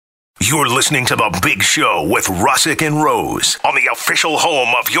You're listening to The Big Show with Russick and Rose on the official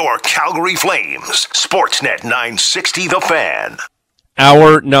home of your Calgary Flames, Sportsnet 960 The Fan.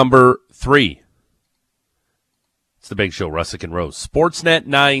 Hour number 3. It's The Big Show, Russick and Rose. Sportsnet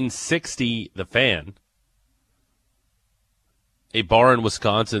 960 The Fan. A bar in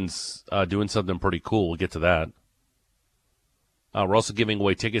Wisconsin's doing something pretty cool. We'll get to that. We're also giving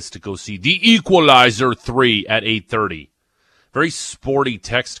away tickets to go see The Equalizer 3 at 8:30. Very sporty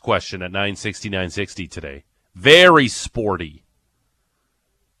text question at 960 today. Very sporty.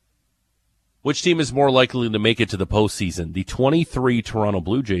 Which team is more likely to make it to the postseason? The 23 Toronto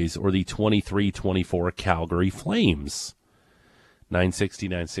Blue Jays or the 23-24 Calgary Flames? 960,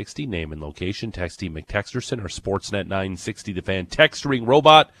 name and location. Text team McTexterson or Sportsnet 960 The Fan texturing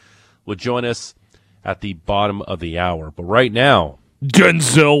robot will join us at the bottom of the hour. But right now,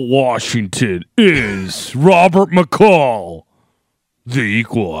 Denzel Washington is Robert McCall, the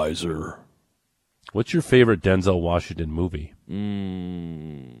Equalizer. what's your favorite Denzel Washington movie?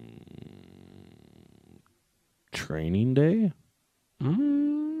 Training Day?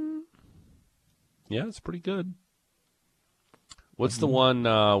 Yeah, it's pretty good. What's the one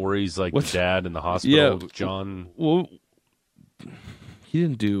where he's like the dad in the hospital? Yeah, John. Well, he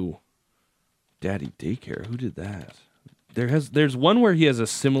didn't do Daddy Daycare. Who did that? There's one where he has a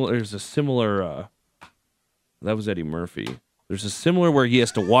similar. There's a similar. That was Eddie Murphy. There's a similar where he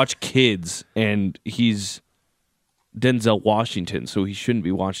has to watch kids, and he's Denzel Washington, so he shouldn't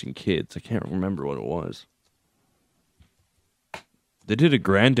be watching kids. I can't remember what it was. They did a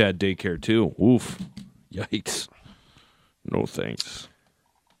Granddad Daycare too. Oof, yikes. No thanks.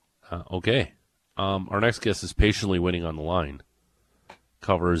 Okay. Our next guest is patiently waiting on the line.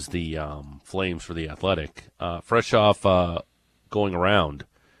 Covers the Flames for The Athletic. Fresh off going around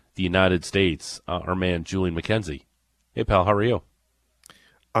the United States, our man Julian McKenzie. Hey, pal, how are you?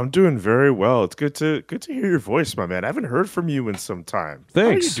 I'm doing very well. It's good to hear your voice, my man. I haven't heard from you in some time. Thanks. How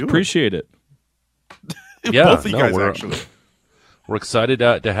are you doing? Appreciate it. Yeah, Both of you guys, actually. We're excited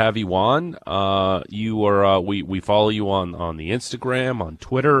to have you on. You are we follow you on the Instagram, on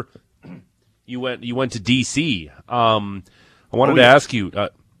Twitter. You went to DC. I wanted to ask you,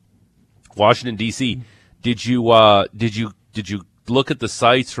 Washington DC. Did you look at the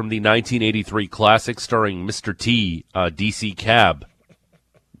sites from the 1983 classic starring Mr. T, DC Cab?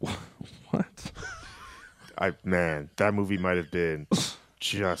 What? That movie might have been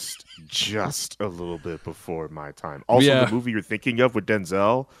just a little bit before my time. Also, Yeah. the movie you're thinking of with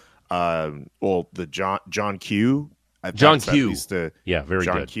Denzel, the John Q. John That's at Q. least Yeah, very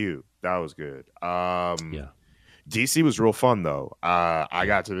John good. Q. That was good. Yeah. DC was real fun though. I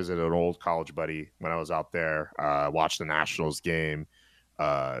got to visit an old college buddy when I was out there. Watched the Nationals game.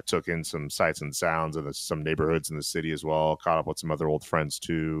 Took in some sights and sounds of some neighborhoods in the city as well. Caught up with some other old friends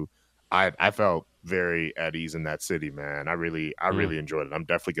too. I felt very at ease in that city, man. I really enjoyed it. I'm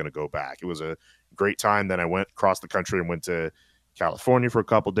definitely going to go back. It was a great time. Then I went across the country and went to California for a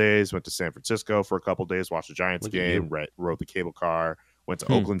couple days. Went to San Francisco for a couple days. Watched the Giants game. Rode the cable car. Went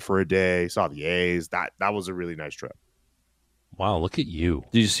to Oakland for a day. Saw the A's. That was a really nice trip. Wow, look at you.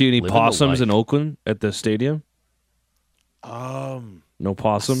 Did you see any Living the possums in life. Oakland at the stadium? No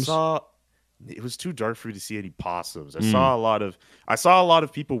possums. It was too dark for me to see any possums. I saw a lot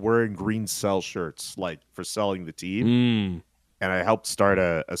of people wearing green Cell shirts, like for selling the team. And I helped start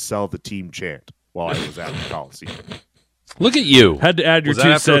a sell the team chant while I was at the Coliseum. Look at you. Had to add your Was that 2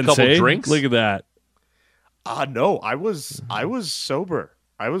 after a cents. couple eh? drinks? Look at that. No, I was sober.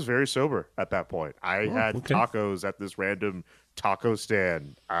 I was very sober at that point. I had tacos at this random taco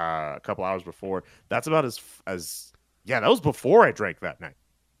stand a couple hours before. That's about as that was before I drank that night.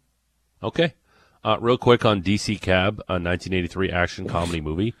 Okay. Real quick on DC Cab, a 1983 action comedy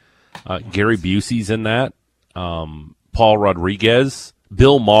movie. Gary Busey's in that. Paul Rodriguez.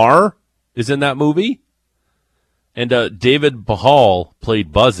 Bill Maher is in that movie. And David Bahal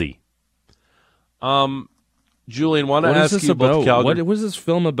played Buzzy. Julian, want to What is ask this you about about? Calgary? What is this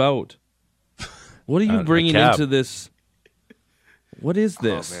film about? What are you A bringing cab. into this? What is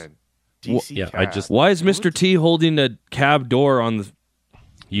this? Oh man, DC yeah, Cab. Why is Mr. T holding a cab door on the?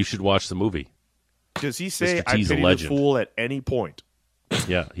 You should watch the movie. Does he say Mr. I T's a pity the legend. fool at any point?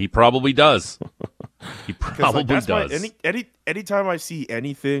 Yeah, he probably does. He 'Cause, probably that's does. Anytime I see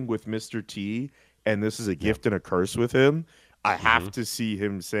anything with Mr. T, and this is a gift and a curse with him, I have to see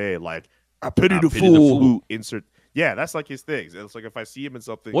him say like I pity the fool who insert. Yeah, that's like his thing. It's like if I see him in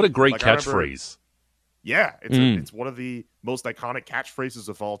something. What a great like, I remember- catchphrase. Yeah, it's one of the most iconic catchphrases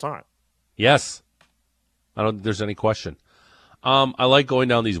of all time. Yes. I don't think there's any question. I like going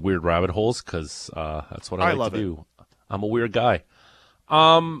down these weird rabbit holes because that's what I like love to do. I'm a weird guy.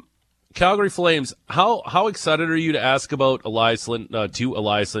 Calgary Flames. How excited are you to ask about Elias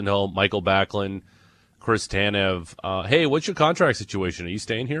Lindholm, Michael Backlund, Chris Tanev? Hey, what's your contract situation? Are you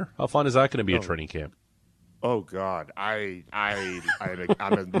staying here? How fun is that going to be at training camp? Oh God, I'm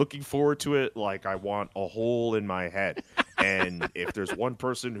looking forward to it like I want a hole in my head. And if there's one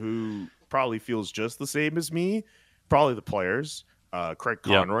person who probably feels just the same as me, probably the players. Craig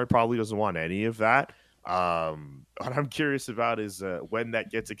Conroy probably doesn't want any of that. What I'm curious about is when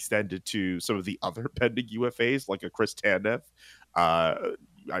that gets extended to some of the other pending UFAs, like a Chris Tanev.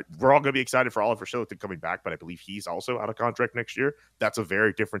 We're all going to be excited for Oliver Shillington coming back, but I believe he's also out of contract next year. That's a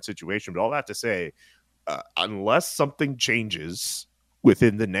very different situation. But all that to say, unless something changes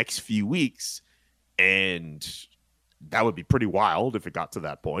within the next few weeks, and that would be pretty wild if it got to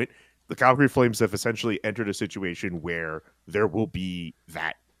that point, the Calgary Flames have essentially entered a situation where there will be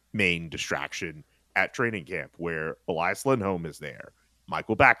that main distraction at training camp, where Elias Lindholm is there,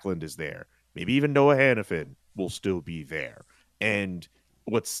 Michael Backlund is there, maybe even Noah Hannafin will still be there. And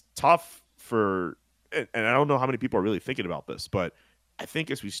what's tough for, and I don't know how many people are really thinking about this, but I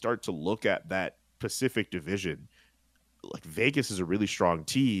think as we start to look at that Pacific Division, like Vegas is a really strong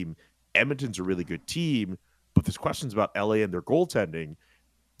team, Edmonton's a really good team, but there's questions about LA and their goaltending.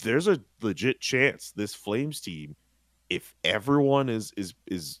 There's a legit chance this Flames team, if everyone is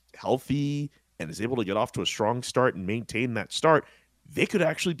healthy and is able to get off to a strong start and maintain that start, they could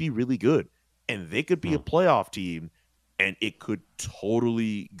actually be really good, and they could be a playoff team, and it could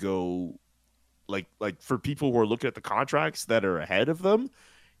totally go like for people who are looking at the contracts that are ahead of them,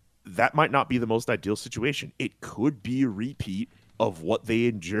 that might not be the most ideal situation. It could be a repeat of what they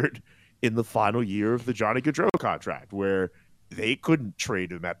endured in the final year of the Johnny Gaudreau contract, where they couldn't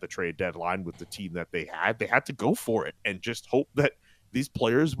trade him at the trade deadline with the team that they had. They had to go for it and just hope that these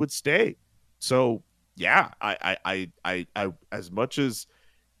players would stay. So yeah, I as much as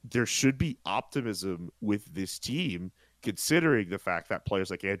there should be optimism with this team, considering the fact that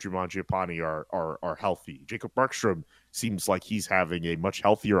players like Andrew Mangiapane are healthy. Jacob Markstrom seems like he's having a much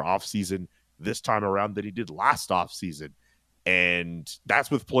healthier offseason this time around than he did last offseason. And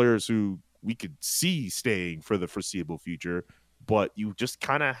that's with players who we could see staying for the foreseeable future. But you just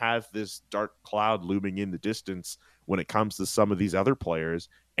kind of have this dark cloud looming in the distance when it comes to some of these other players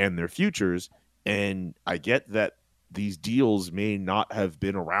and their futures. And I get that these deals may not have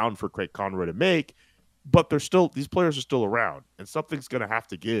been around for Craig Conroy to make, but these players are still around, and something's going to have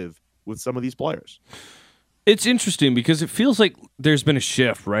to give with some of these players. It's interesting because it feels like there's been a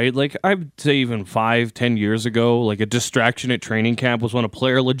shift, right? Like I'd say even 5-10 years ago, like a distraction at training camp was when a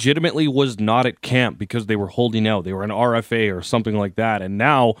player legitimately was not at camp because they were holding out. They were an RFA or something like that. And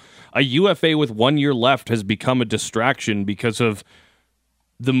now a UFA with 1 year left has become a distraction because of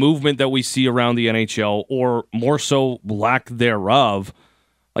the movement that we see around the NHL, or more so lack thereof.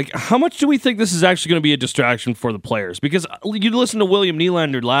 Like, how much do we think this is actually going to be a distraction for the players? Because you listened to William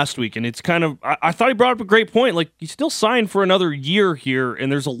Nylander last week, and it's kind of, I thought he brought up a great point. Like, he's still signed for another year here,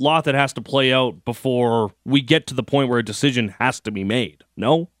 and there's a lot that has to play out before we get to the point where a decision has to be made.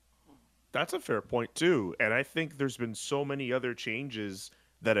 No? That's a fair point, too. And I think there's been so many other changes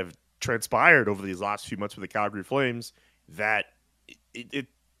that have transpired over these last few months with the Calgary Flames that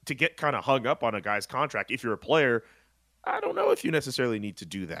to get kind of hung up on a guy's contract, if you're a player, I don't know if you necessarily need to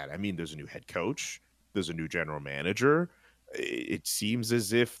do that. I mean, there's a new head coach, there's a new general manager. It seems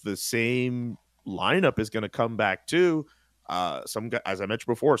as if the same lineup is going to come back too. Some guys, as I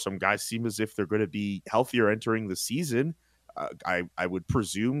mentioned before, some guys seem as if they're going to be healthier entering the season. I would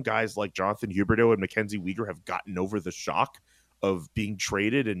presume guys like Jonathan Huberdeau and Mackenzie Weegar have gotten over the shock of being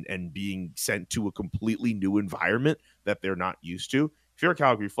traded and being sent to a completely new environment that they're not used to. If you're a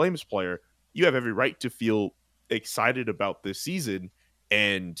Calgary Flames player, you have every right to feel excited about this season,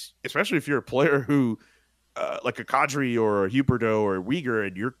 and especially if you're a player who like a Kadri or a Huberdeau or a Weegar,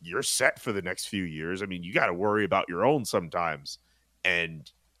 and you're set for the next few years. I mean, you got to worry about your own sometimes.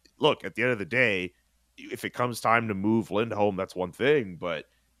 And look, at the end of the day, if it comes time to move Lindholm, that's one thing, but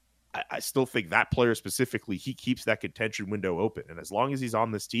I still think that player specifically, he keeps that contention window open. And as long as he's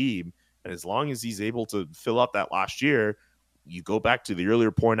on this team, and as long as he's able to fill out that last year, you go back to the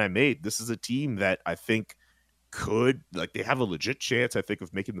earlier point I made. This is a team that I think they have a legit chance, I think,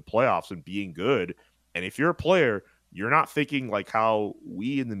 of making the playoffs and being good. And if you're a player, you're not thinking like how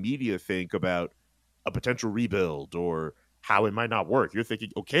we in the media think about a potential rebuild or how it might not work. You're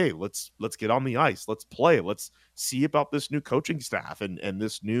thinking, okay, let's get on the ice. Let's play. Let's see about this new coaching staff and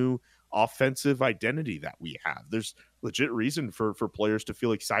this new offensive identity that we have. There's legit reason for players to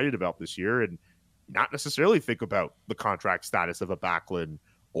feel excited about this year and not necessarily think about the contract status of a Backlund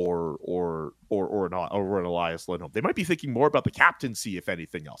or an Elias Lindholm. They might be thinking more about the captaincy, if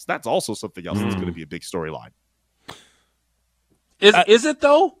anything else. That's also something else that's going to be a big storyline. Is it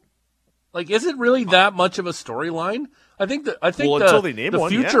though? Like, is it really that much of a storyline? I think until they name the one,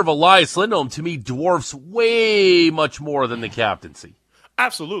 future yeah. of Elias Lindholm to me dwarfs way much more than the captaincy.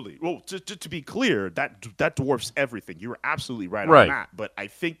 Absolutely. Well, to be clear, that dwarfs everything. You're absolutely right Right. on that. But I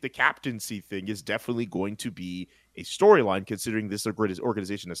think the captaincy thing is definitely going to be a storyline, considering this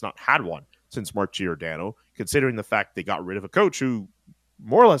organization has not had one since Mark Giordano, considering the fact they got rid of a coach who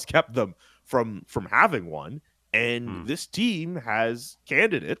more or less kept them from having one. And this team has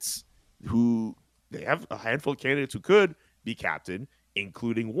candidates who they have a handful of candidates who could be captain,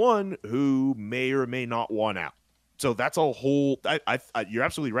 including one who may or may not want out. So that's a whole. You're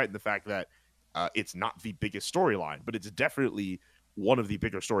absolutely right in the fact that it's not the biggest storyline, but it's definitely one of the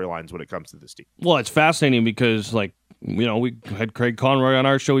bigger storylines when it comes to this team. Well, it's fascinating because, like, we had Craig Conroy on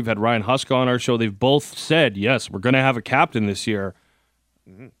our show. We've had Ryan Huska on our show. They've both said, yes, we're going to have a captain this year.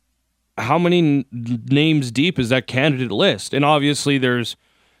 Mm-hmm. How many names deep is that candidate list? And obviously there's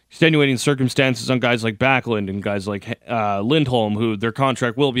extenuating circumstances on guys like Backlund and guys like Lindholm, who their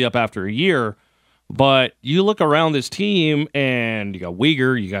contract will be up after a year. But you look around this team, and you got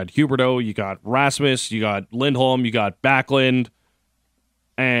Weegar, you got Huberdeau, you got Rasmus, you got Lindholm, you got Backlund,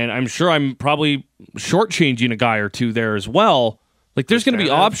 and I'm sure I'm probably shortchanging a guy or two there as well. Like, there's going to be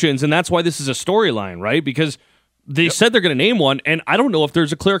options, and that's why this is a storyline, right? Because they said they're going to name one, and I don't know if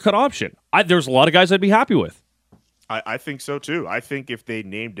there's a clear-cut option. There's a lot of guys I'd be happy with. I think so, too. I think if they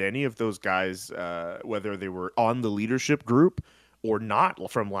named any of those guys, whether they were on the leadership group or not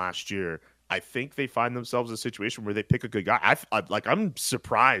from last year, I think they find themselves in a situation where they pick a good guy. I'm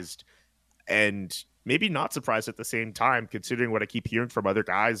surprised, and maybe not surprised at the same time, considering what I keep hearing from other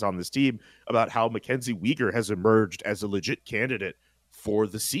guys on this team about how Mackenzie Weegar has emerged as a legit candidate for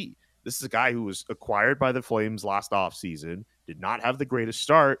the C. This is a guy who was acquired by the Flames last offseason, did not have the greatest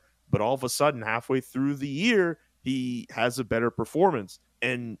start, but all of a sudden, halfway through the year, he has a better performance.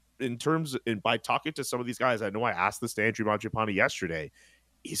 And by talking to some of these guys, I know I asked this to Andrew Mangiapane yesterday,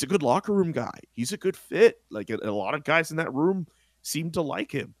 he's a good locker room guy. He's a good fit. Like, a lot of guys in that room seem to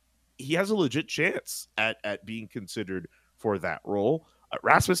like him. He has a legit chance at being considered for that role.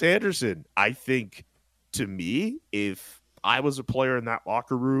 Rasmus Andersson, I think, to me, if I was a player in that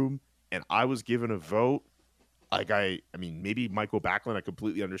locker room and I was given a vote, I mean, maybe Michael Backlund, I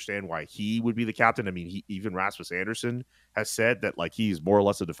completely understand why he would be the captain. I mean, even Rasmus Andersson has said that, like, he's more or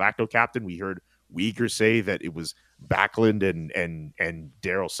less a de facto captain. We heard Weegar say that it was Backlund and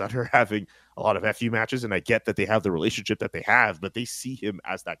Daryl Sutter having a lot of FU matches, and I get that they have the relationship that they have, but they see him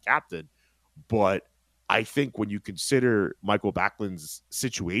as that captain. But I think when you consider Michael Backlund's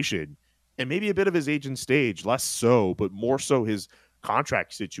situation, and maybe a bit of his age and stage, less so, but more so his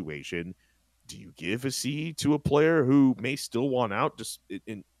contract situation, do you give a C to a player who may still want out just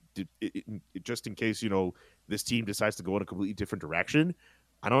in case, this team decides to go in a completely different direction?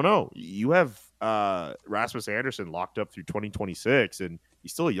 I don't know. You have Rasmus Andersson locked up through 2026, and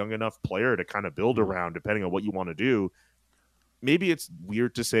he's still a young enough player to kind of build around depending on what you want to do. Maybe it's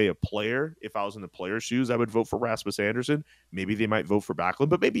weird to say a player. If I was in the player's shoes, I would vote for Rasmus Andersson. Maybe they might vote for Backlund,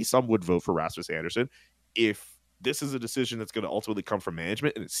 but maybe some would vote for Rasmus Andersson. If this is a decision that's going to ultimately come from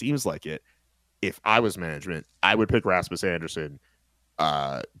management, and it seems like it, if I was management, I would pick Rasmus Andersson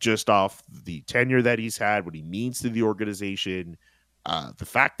just off the tenure that he's had, what he means to the organization, the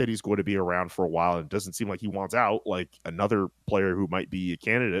fact that he's going to be around for a while and it doesn't seem like he wants out, like another player who might be a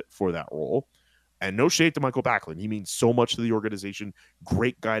candidate for that role. And no shade to Michael Backlund. He means so much to the organization.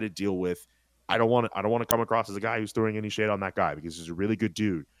 Great guy to deal with. I don't want to come across as a guy who's throwing any shade on that guy, because he's a really good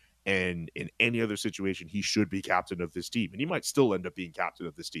dude. And in any other situation, he should be captain of this team. And he might still end up being captain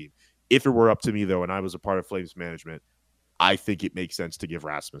of this team. If it were up to me, though, and I was a part of Flames management, I think it makes sense to give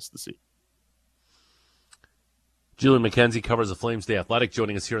Rasmus the C. Julian McKenzie covers the Flames Day Athletic,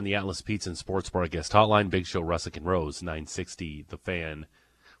 joining us here on the Atlas Pizza and Sports Bar guest hotline. Big Show, Russick and Rose, 960 The Fan.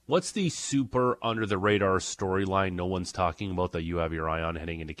 What's the super under-the-radar storyline no one's talking about that you have your eye on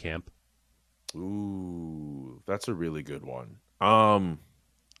heading into camp? Ooh, that's a really good one.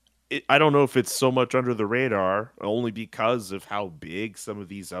 I don't know if it's so much under the radar, only because of how big some of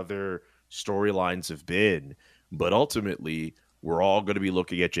these other storylines have been. But ultimately, we're all going to be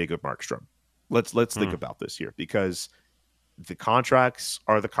looking at Jacob Markstrom. Let's think about this here, because the contracts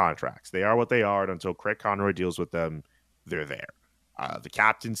are the contracts. They are what they are, and until Craig Conroy deals with them, they're there. The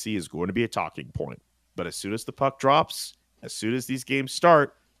captaincy is going to be a talking point. But as soon as the puck drops, as soon as these games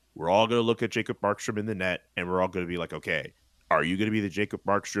start, we're all going to look at Jacob Markstrom in the net, and we're all going to be like, okay, are you going to be the Jacob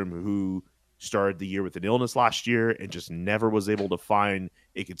Markstrom who started the year with an illness last year and just never was able to find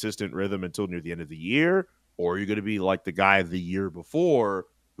a consistent rhythm until near the end of the year, or are you going to be like the guy the year before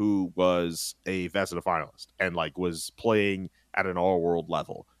who was a Vezina finalist and like was playing at an all-world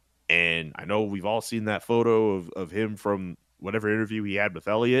level? And I know we've all seen that photo of him from whatever interview he had with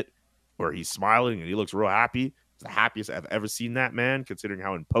Elliott, where he's smiling and he looks real happy. It's the happiest I've ever seen that man, considering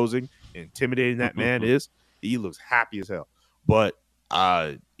how imposing and intimidating that man is. He looks happy as hell. But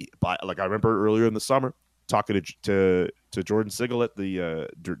like I remember earlier in the summer talking to Jordan Sigalet,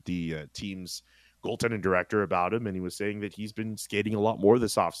 the team's goaltending director, about him, and he was saying that he's been skating a lot more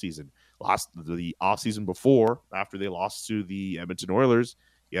this offseason. The offseason before, after they lost to the Edmonton Oilers,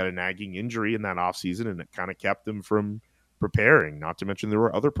 he had a nagging injury in that offseason, and it kind of kept him from preparing. Not to mention there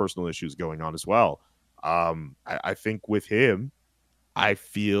were other personal issues going on as well. I think with him, I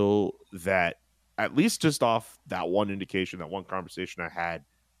feel that at least just off that one indication, that one conversation I had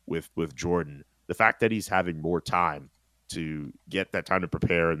with Jordan, the fact that he's having more time to get that time to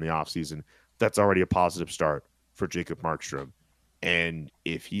prepare in the offseason, that's already a positive start for Jacob Markstrom. And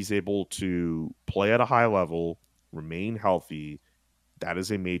if he's able to play at a high level, remain healthy, that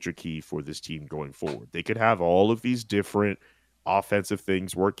is a major key for this team going forward. They could have all of these different offensive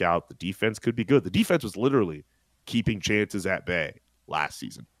things work out. The defense could be good. The defense was literally keeping chances at bay last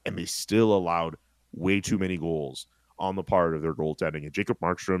season, and they still allowed way too many goals on the part of their goaltending. And Jacob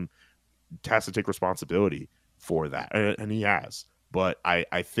Markstrom has to take responsibility for that, and he has. But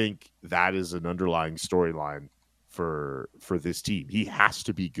I think that is an underlying storyline for this team. He has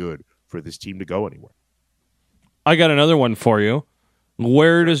to be good for this team to go anywhere. I got another one for you.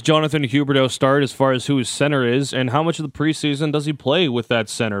 Where does Jonathan Huberdeau start as far as who his center is, and how much of the preseason does he play with that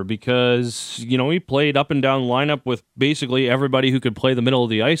center? Because, he played up and down lineup with basically everybody who could play the middle of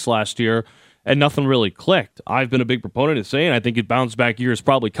the ice last year, and nothing really clicked. I've been a big proponent of saying I think his bounce back year is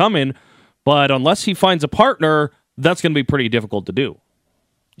probably coming, but unless he finds a partner, that's going to be pretty difficult to do.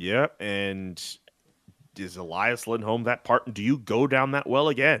 Yeah, and is Elias Lindholm that partner? Do you go down that well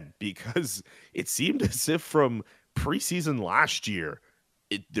again? Because it seemed as if from preseason last year,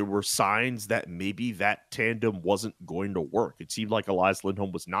 there were signs that maybe that tandem wasn't going to work. It seemed like Elias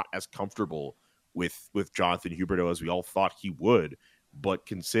Lindholm was not as comfortable with Jonathan Huberdeau as we all thought he would. But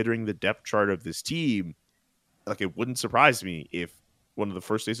considering the depth chart of this team, like, it wouldn't surprise me if one of the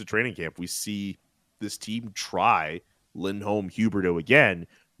first days of training camp we see this team try Lindholm Huberdeau again,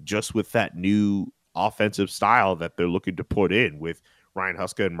 just with that new offensive style that they're looking to put in with Ryan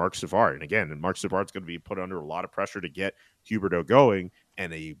Huska and Mark Savard. And again, Mark Savard's going to be put under a lot of pressure to get Huberdeau going,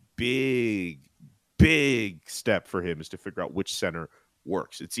 and a big step for him is to figure out which center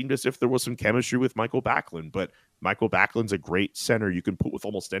works. It seemed as if there was some chemistry with Michael Backlund, but Michael Backlund's a great center you can put with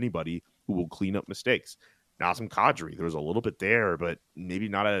almost anybody who will clean up mistakes. Nazem Kadri, there was a little bit there, but maybe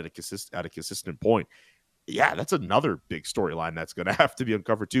not at a consistent point. Yeah, that's another big storyline that's going to have to be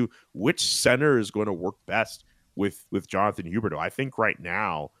uncovered too. Which center is going to work best with Jonathan Huberdeau? I think right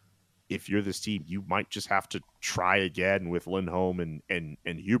now, if you're this team, you might just have to try again with Lindholm and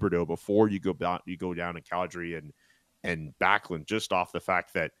Huberdeau before you go down to Calgary and Backlund, just off the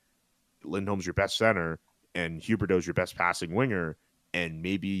fact that Lindholm's your best center and Huberdeau's your best passing winger, and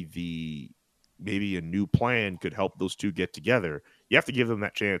maybe a new plan could help those two get together. You have to give them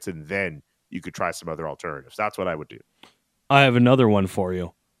that chance, and then you could try some other alternatives. That's what I would do. I have another one for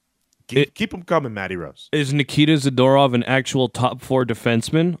you. Keep them coming, Matty Rose. Is Nikita Zadorov an actual top 4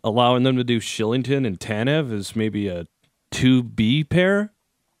 defenseman, allowing them to do Shillington and Tanev as maybe a 2B pair?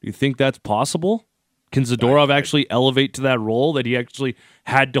 Do you think that's possible? Can Zadorov actually elevate to that role that he actually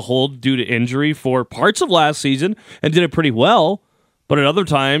had to hold due to injury for parts of last season and did it pretty well, but at other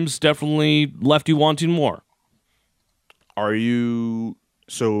times definitely left you wanting more?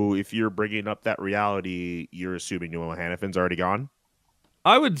 So if you're bringing up that reality, you're assuming Noah Hannafin's already gone?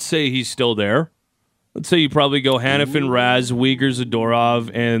 I would say he's still there. Let's say you probably go Hannafin, Raz, Uyghur,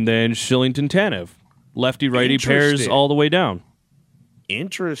 Zadorov, and then Shillington, Tanev. Lefty-righty pairs all the way down.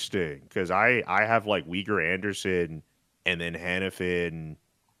 Interesting, because I have like Uyghur, Anderson, and then Hannafin.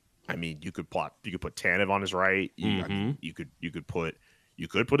 I mean, you could put Tanev on his right. You could put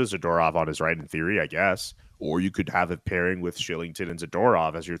a Zadorov on his right in theory, I guess, or you could have a pairing with Shillington and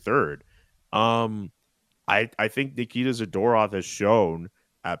Zadorov as your third. I think Nikita Zadorov has shown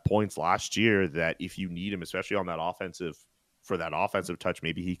at points last year that if you need him, especially on that offensive touch,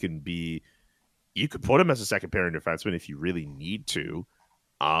 maybe he can be. You could put him as a second pairing defenseman if you really need to.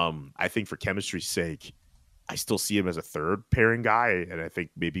 I think for chemistry's sake, I still see him as a third pairing guy, and I think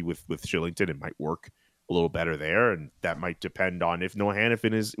maybe with Shillington it might work a little better there, and that might depend on if Noah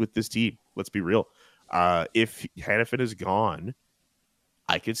Hannafin is with this team. Let's be real. If Hannafin is gone,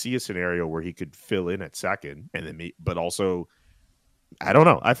 I could see a scenario where he could fill in at second, and then but also I don't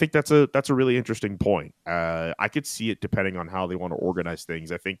know. I think that's a really interesting point. I could see it depending on how they want to organize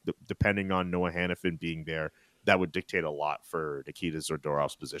things. I think depending on Noah Hannafin being there, that would dictate a lot for Nikita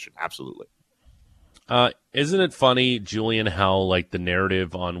Zordorov's position. Absolutely. Isn't it funny, Julian, how like the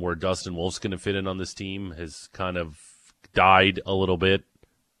narrative on where Dustin Wolf's going to fit in on this team has kind of died a little bit?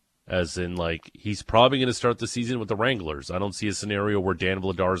 As in, like, he's probably going to start the season with the Wranglers. I don't see a scenario where Dan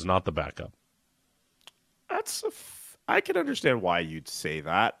Vladar is not the backup. I can understand why you'd say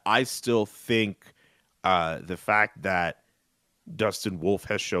that. I still think the fact that Dustin Wolf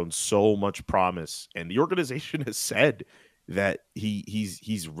has shown so much promise, and the organization has said that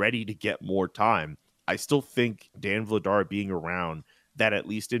he's ready to get more time. I still think Dan Vladar being around, that at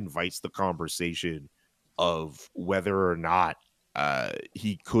least invites the conversation of whether or not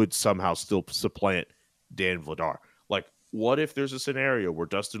he could somehow still supplant Dan Vladar. Like, what if there's a scenario where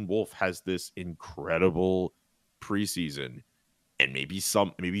Dustin Wolf has this incredible preseason and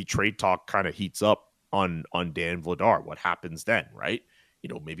maybe trade talk kind of heats up on Dan Vladar? What happens then, right?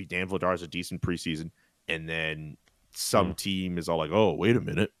 Maybe Dan Vladar is a decent preseason, and then some team is all like, "Oh, wait a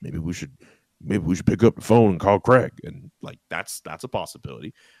minute, maybe we should pick up the phone and call Craig," and like that's a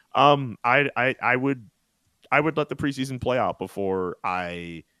possibility. I would let the preseason play out before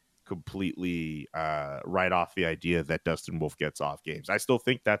I completely write off the idea that Dustin Wolf gets off games. I still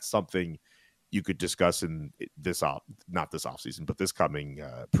think that's something you could discuss in not this offseason, but this coming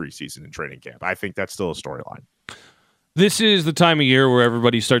preseason and training camp. I think that's still a storyline. This is the time of year where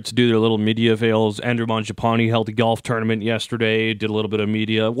everybody starts to do their little media avails. Andrew Mangiapane held a golf tournament yesterday, did a little bit of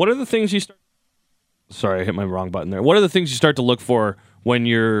media. What are the things you start... Sorry, I hit my wrong button there. What are the things you start to look for when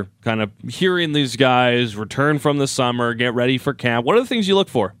you're kind of hearing these guys return from the summer, get ready for camp? What are the things you look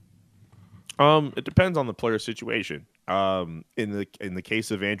for? It depends on the player situation. In the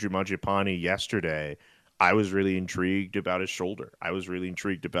case of Andrew Mangiapane yesterday, I was really intrigued about his shoulder. I was really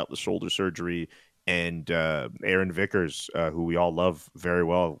intrigued about the shoulder surgery. And Aaron Vickers, who we all love very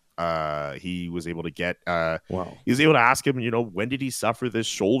well, he was able to get. He was able to ask him, when did he suffer this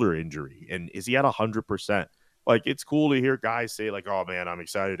shoulder injury, and is he at 100%? Like, it's cool to hear guys say, like, "Oh man, I'm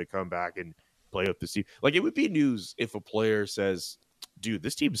excited to come back and play with this team." Like, it would be news if a player says, "Dude,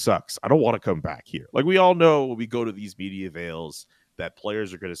 this team sucks. I don't want to come back here." Like, we all know when we go to these media avails that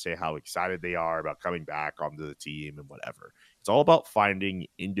players are going to say how excited they are about coming back onto the team and whatever. It's all about finding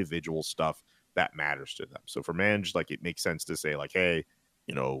individual stuff that matters to them. So for Mange, like, it makes sense to say, like, "Hey,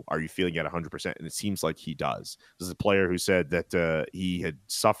 are you feeling at 100%? And it seems like he does. This is a player who said that he had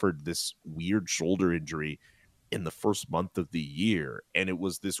suffered this weird shoulder injury in the first month of the year. And it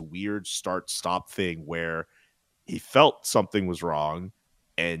was this weird start-stop thing where he felt something was wrong.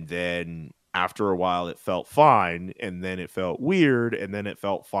 And then after a while, it felt fine. And then it felt weird. And then it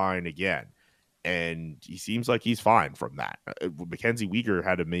felt fine again. And he seems like he's fine from that. Mackenzie Weegar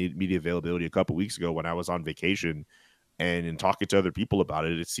had a media availability a couple weeks ago when I was on vacation, and in talking to other people about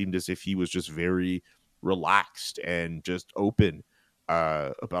it, it seemed as if he was just very relaxed and just open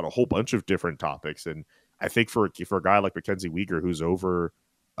about a whole bunch of different topics. And I think for a guy like Mackenzie Weegar, who's over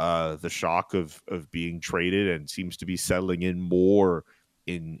the shock of being traded and seems to be settling in more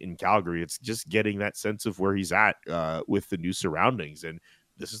in Calgary, it's just getting that sense of where he's at with the new surroundings. And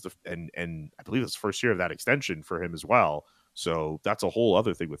this is and I believe it's the first year of that extension for him as well. So that's a whole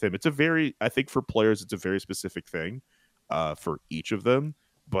other thing with him. I think for players, it's a very specific thing for each of them,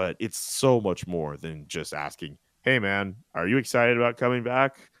 but it's so much more than just asking, "Hey man, are you excited about coming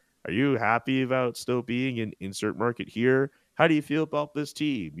back? Are you happy about still being in insert market here? How do you feel about this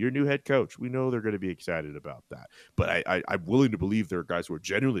team? Your new head coach." We know they're going to be excited about that, but I'm willing to believe there are guys who are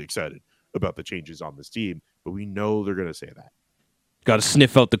genuinely excited about the changes on this team, but we know they're going to say that. Got to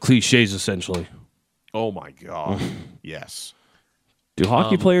sniff out the cliches, essentially. Oh my God. Yes. Do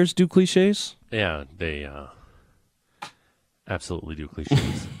hockey players do cliches? Yeah, they absolutely do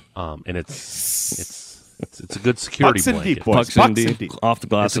cliches. And it's a good security blanket. Pucks in deep, off the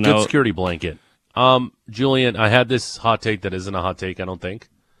glass, it's a good security blanket. Julian, I had this hot take that isn't a hot take, I don't think.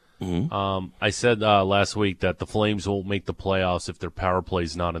 Mm-hmm. I said last week that the Flames won't make the playoffs if their power play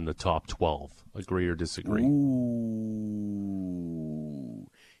is not in the top 12. Agree or disagree? Ooh,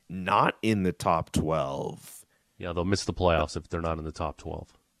 not in the top 12. Yeah, they'll miss the playoffs if they're not in the top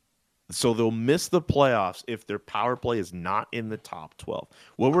 12. So they'll miss the playoffs if their power play is not in the top 12.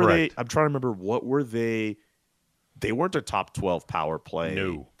 What were Correct. they? I'm trying to remember. What were they? They weren't a top 12 power play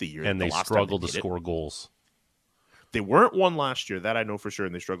the year. And they struggled to score goals. They weren't one last year. That I know for sure,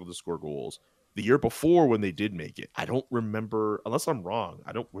 and they struggled to score goals. The year before, when they did make it, I don't remember, unless I'm wrong.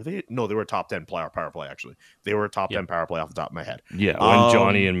 Were they? No, they were a top 10 power play, actually. They were a top 10 power play off the top of my head. Yeah, when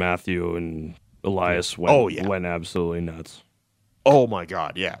Johnny and Matthew and Elias went absolutely nuts. Oh my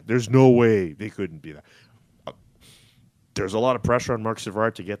God, yeah. There's no way they couldn't be that. There's a lot of pressure on Mark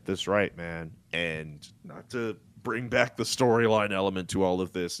Savard to get this right, man. And not to bring back the storyline element to all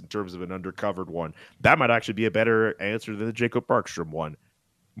of this in terms of an undercovered one. That might actually be a better answer than the Jacob Markstrom one.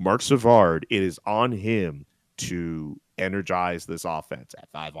 Mark Savard, it is on him to energize this offense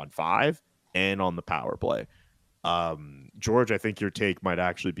at 5-on-5 and on the power play. George, I think your take might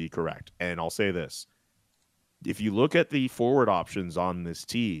actually be correct. And I'll say this. If you look at the forward options on this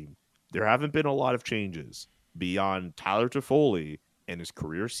team, there haven't been a lot of changes beyond Tyler Toffoli and his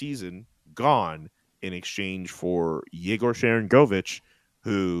career season gone in exchange for Yegor Sharangovich,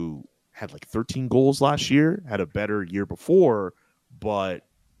 who had like 13 goals last year, had a better year before, but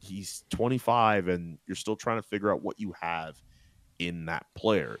he's 25 and you're still trying to figure out what you have in that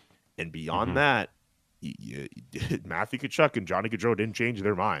player. And beyond that, Matthew Tkachuk and Johnny Gaudreau didn't change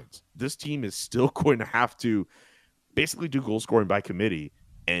their minds. This team is still going to have to basically do goal scoring by committee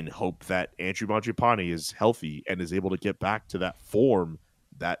and hope that Andrew Mangiapane is healthy and is able to get back to that form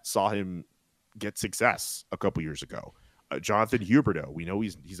that saw him get success a couple years ago. Jonathan Huberdeau, we know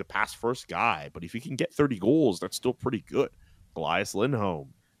he's a pass-first guy, but if he can get 30 goals, that's still pretty good. Elias Lindholm,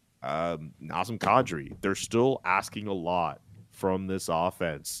 Nazem Kadri, they're still asking a lot from this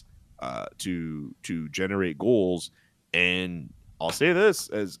offense to generate goals. And I'll say this,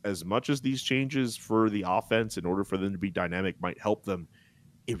 as much as these changes for the offense in order for them to be dynamic might help them,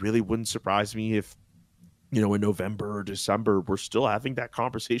 it really wouldn't surprise me if, in November or December, we're still having that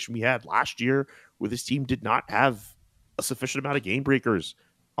conversation we had last year where this team did not have a sufficient amount of game breakers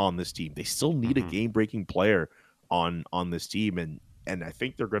on this team. They still need a game breaking player on this team. And I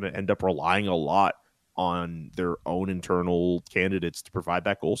think they're going to end up relying a lot on their own internal candidates to provide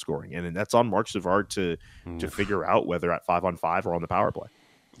that goal scoring. And that's on Mark Savard to figure out whether at 5-on-5 or on the power play.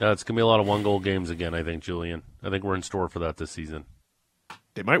 It's going to be a lot of one-goal games again, I think, Julian. I think we're in store for that this season.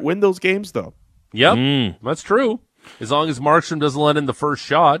 They might win those games, though. Yep, that's true. As long as Markstrom doesn't let in the first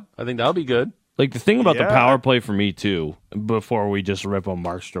shot, I think that'll be good. Like, the thing about the power play for me, too, before we just rip on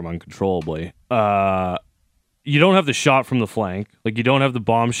Markstrom uncontrollably, you don't have the shot from the flank. Like, you don't have the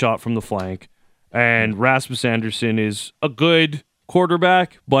bomb shot from the flank. And Rasmus Andersson is a good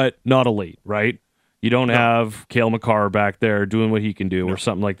quarterback, but not elite, right? You don't have Cale Makar back there doing what he can do or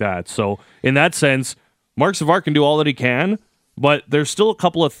something like that. So, in that sense, Mark Savard can do all that he can, but there's still a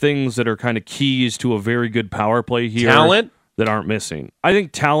couple of things that are kind of keys to a very good power play here. Talent? That aren't missing. I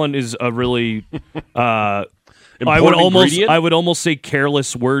think talent is a really I would almost say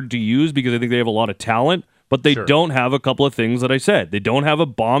careless word to use because I think they have a lot of talent, but they don't have a couple of things that I said. They don't have a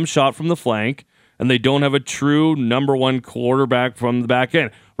bomb shot from the flank, and they don't have a true number one quarterback from the back end.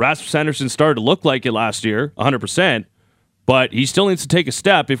 Rasmus Andersson started to look like it last year, 100%, but he still needs to take a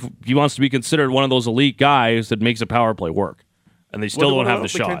step if he wants to be considered one of those elite guys that makes a power play work. And they still don't have the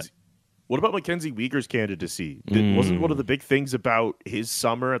shot. What about Mackenzie Weegar's candidacy? Wasn't one of the big things about his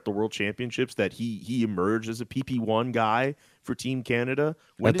summer at the World Championships that he emerged as a PP1 guy for Team Canada?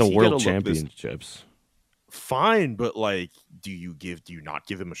 At the World Championships. Fine, but do you not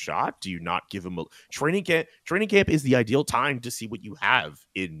give him a shot? Do you not give him a training camp? Training camp is the ideal time to see what you have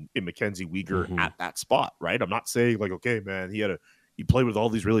in Mackenzie Weegar at that spot, right? I'm not saying okay, man, he played with all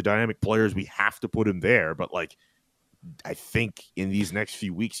these really dynamic players. We have to put him there, but I think in these next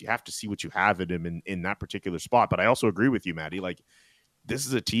few weeks, you have to see what you have in him in that particular spot. But I also agree with you, Maddie. This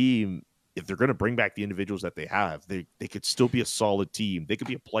is a team, if they're going to bring back the individuals that they have, they could still be a solid team. They could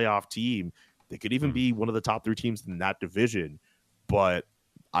be a playoff team. They could even be one of the top 3 teams in that division. But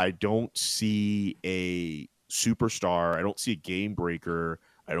I don't see a superstar. I don't see a game breaker.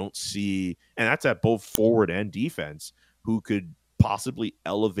 I don't see, and that's at both forward and defense, who could possibly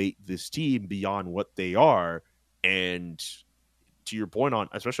elevate this team beyond what they are. And to your point on,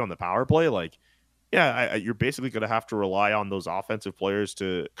 especially on the power play, you're basically going to have to rely on those offensive players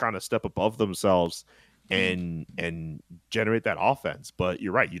to kind of step above themselves and generate that offense. But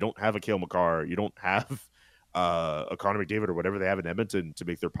you're right. You don't have a Cale Makar. You don't have a Connor McDavid or whatever they have in Edmonton to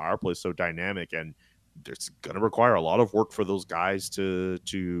make their power play so dynamic. And it's going to require a lot of work for those guys to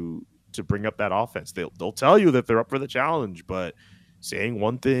bring up that offense. They'll tell you that they're up for the challenge, but saying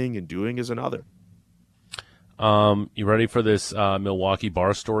one thing and doing is another. You ready for this Milwaukee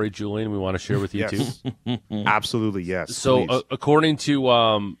bar story, Julian? We want to share with you too. Absolutely, yes. So, according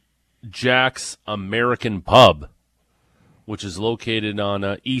to Jack's American Pub, which is located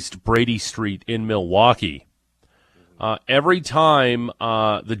on East Brady Street in Milwaukee, every time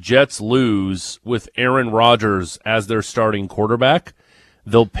the Jets lose with Aaron Rodgers as their starting quarterback,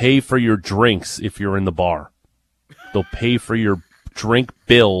 they'll pay for your drinks if you're in the bar. They'll pay for your drink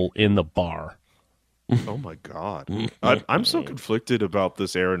bill in the bar. Oh my God. I'm so conflicted about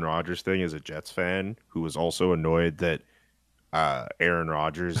this Aaron Rodgers thing as a Jets fan who was also annoyed that Aaron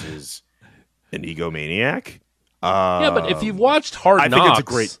Rodgers is an egomaniac. Yeah, but if you've watched Hard I Knocks, think it's a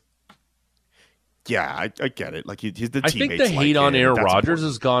great. Yeah, I get it. Like he's the I think teammates the like hate on him. Aaron That's Rodgers important.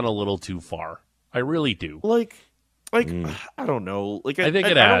 has gone a little too far. I really do. Like I don't know. Like I think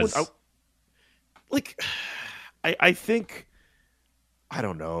it I has. I think I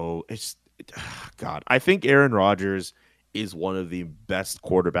don't know. God. I think Aaron Rodgers is one of the best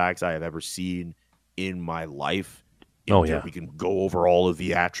quarterbacks I have ever seen in my life. Oh, yeah. We can go over all of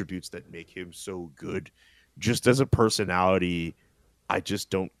the attributes that make him so good. Just as a personality, I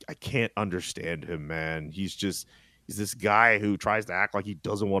can't understand him, man. He's this guy who tries to act like he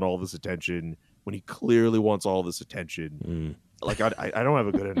doesn't want all this attention when he clearly wants all this attention. Like I don't have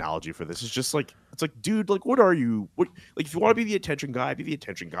a good analogy for this. It's like, dude, like what are you? What, like if you want to be the attention guy, be the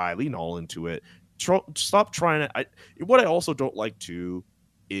attention guy. Lean all into it. Stop trying to. What I also don't like too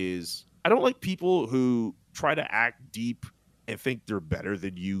is I don't like people who try to act deep and think they're better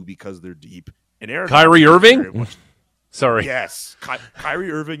than you because they're deep. And Kyrie Irving. Sorry. Yes,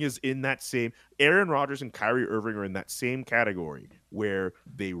 Kyrie Irving is in that same. Aaron Rodgers and Kyrie Irving are in that same category where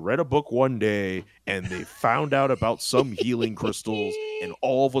they read a book one day and they found out about some healing crystals, and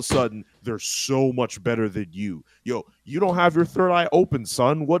all of a sudden they're so much better than you. Yo, you don't have your third eye open,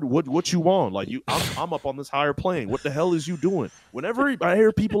 son. What you want? Like I'm up on this higher plane. What the hell is you doing? Whenever I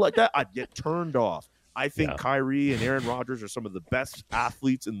hear people like that, I get turned off. I think Kyrie and Aaron Rodgers are some of the best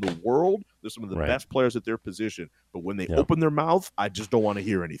athletes in the world. They're some of the best players at their position. But when they open their mouth, I just don't want to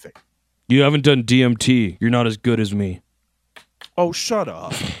hear anything. You haven't done DMT. You're not as good as me. Oh, shut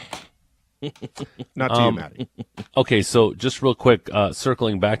up. Not to you, Maddie. Okay, so just real quick,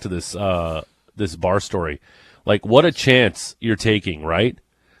 circling back to this this bar story. Like, what a chance you're taking, right?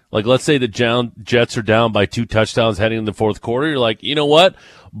 Like, let's say the Jets are down by 2 touchdowns heading in the fourth quarter. You're like, you know what?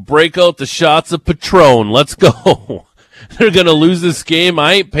 Break out the shots of Patron. Let's go. They're going to lose this game.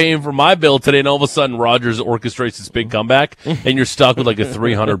 I ain't paying for my bill today. And all of a sudden, Rodgers orchestrates this big comeback, and you're stuck with like a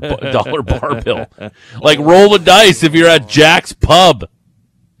 $300 bar bill. Like, roll the dice if you're at Jack's Pub.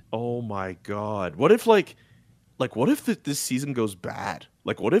 Oh, my God. What if, what if this season goes bad?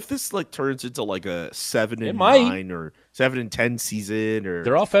 Like, what if this turns into like a 7-9 or 7-10 season? Or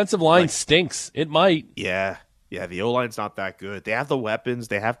their offensive line stinks. It might. Yeah, the O line's not that good. They have the weapons,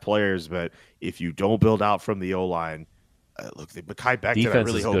 they have players, but if you don't build out from the O line, look, Mekhi Becton, I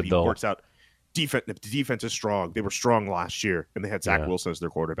really hope he works out. The defense is strong. They were strong last year, and they had Zach Wilson as their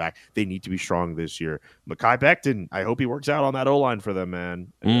quarterback. They need to be strong this year. Mekhi Becton, I hope he works out on that O-line for them,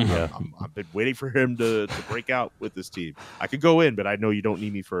 man. I've been waiting for him to break out with this team. I could go in, but I know you don't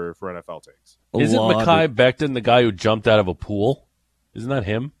need me for NFL takes. Isn't Mekhi Becton the guy who jumped out of a pool? Isn't that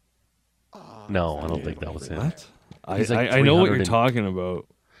him? No, I don't think that was him. What? I know what you're talking about.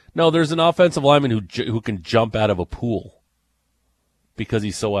 No, there's an offensive lineman who can jump out of a pool because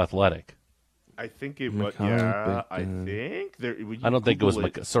he's so athletic. I think it was. Yeah, I think there. I don't think it was.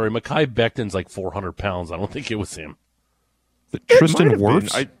 Sorry, Mekhi Becton's like 400 pounds. I don't think it was him. Tristan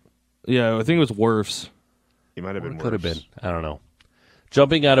Wirfs? Yeah, I think it was Wirfs. He might have been. Could have been. I don't know.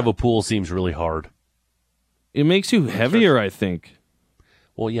 Jumping out of a pool seems really hard. It makes you heavier, I think.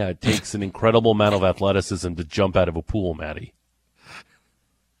 Well, yeah, it takes an incredible amount of athleticism to jump out of a pool, Maddie.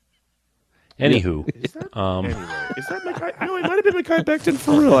 Anywho, is that Mekhi? No, it might have been Mekhi Becton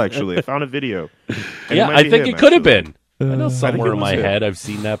for real. Actually, I found a video. Yeah, I think it could have been. I know somewhere in my head I've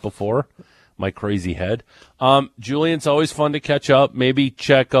seen that before. My crazy head. Julian, it's always fun to catch up. Maybe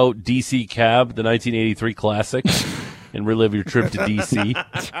check out DC Cab, the 1983 classic, and relive your trip to DC.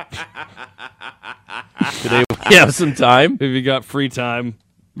 Today we have some time. If you got free time,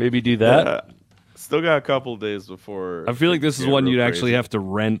 maybe do that. Still got a couple days before. I feel like this is one you'd actually have to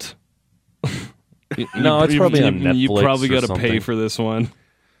rent. No, it's probably on Netflix. You probably got to something. pay for this one.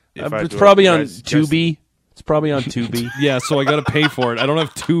 It's probably on Tubi. It's probably on Tubi. Yeah, so I got to pay for it. I don't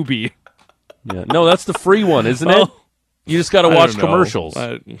have Tubi. Yeah, no, that's the free one, isn't it? You just got to watch commercials.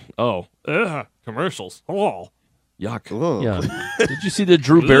 Commercials. Oh, yuck. Yeah. Did you see the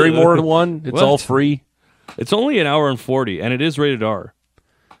Drew Barrymore one? It's all free. It's only an hour and 40, and it is rated R.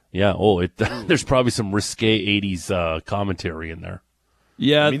 Yeah. Oh, there's probably some risque 80s commentary in there.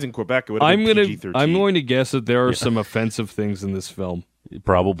 Yeah, that means in Quebec it would have been PG-13. I'm going to guess that there are some offensive things in this film.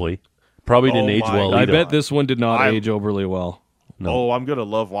 Probably didn't age well either. I bet this one did not age overly well. No. Oh, I'm going to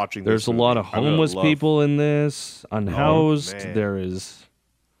love watching this. There's a lot of homeless people in this, unhoused. There is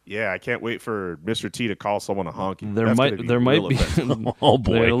Yeah, I can't wait for Mr. T to call someone a honky. There That's might gonna there might real be offensive. Oh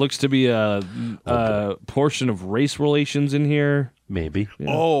boy, there looks to be a portion of race relations in here. maybe. Yeah.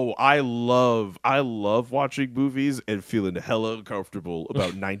 Oh, I love watching movies and feeling hella uncomfortable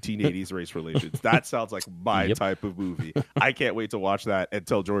about 1980s race relations. That sounds like my Yep. type of movie. I can't wait to watch that and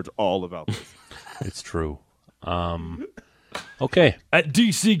tell George all about this. It's true. Okay. At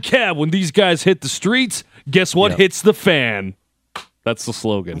DC Cab, when these guys hit the streets, guess what Yep. hits the fan? That's the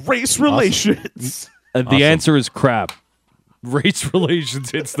slogan. Race relations. And the answer is crap. Race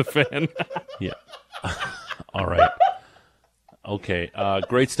relations hits the fan. Yeah. All right. Okay.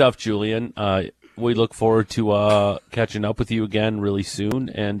 Great stuff, Julian. We look forward to catching up with you again really soon.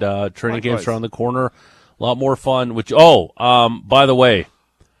 And training games Likewise. around the corner. A lot more fun. By the way,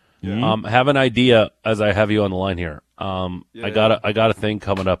 have an idea as I have you on the line here. I got a thing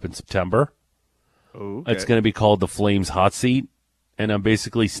coming up in September. Okay. It's going to be called the Flames Hot Seat, and I'm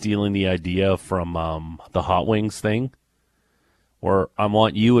basically stealing the idea from the Hot Wings thing, where I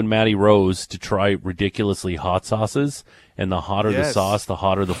want you and Matty Rose to try ridiculously hot sauces, and the hotter the Yes. sauce, the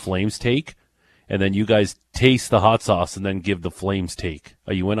hotter the Flames take, and then you guys taste the hot sauce and then give the Flames take.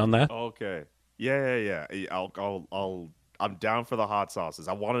 Are you in on that? Okay. Yeah. I'm down for the hot sauces.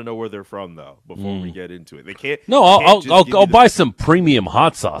 I want to know where they're from though before we get into it. They can't. No, can't I'll just give I'll you the- buy some premium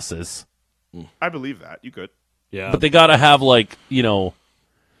hot sauces, I believe that you could. Yeah. but they got to have like like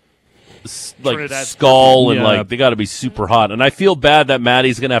Trinidad skull and Yeah. like they got to be super hot. And I feel bad that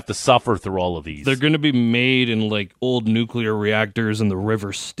Matty's gonna have to suffer through all of these. They're going to be made in like old nuclear reactors in the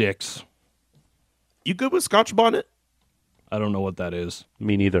river Styx. You good with Scotch bonnet? I don't know what that is.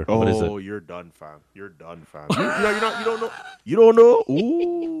 Me neither. What is it? You're done, fam. You're done, fam. You're not. You don't know. You don't know.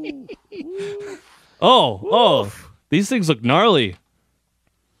 Ooh. Oh, these things look gnarly.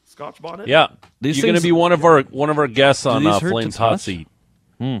 Scotch bonnet. Yeah, These you're going to things- be one of our guests on these hurt to Flames Hot touch? Seat,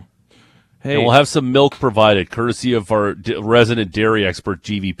 Hey, and we'll have some milk provided, courtesy of our resident dairy expert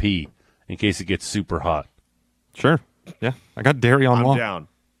GVP, in case it gets super hot. Sure. Yeah. I got dairy on I'm lock. down.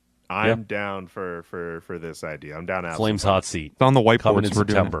 I'm down for this idea. I'm down. Flames Hot Seat It's on the coming whiteboards. in We're doing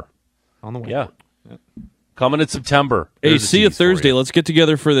September. it. On the whiteboard. Yeah. Coming in September. hey, There's a see you tease for Thursday. Let's get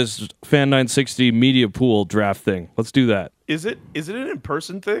together for this Fan 960 media pool draft thing. Let's do that. Is it an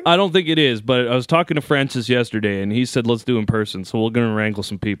in-person thing? I don't think it is, but I was talking to Francis yesterday, and he said let's do in person. So we're going to wrangle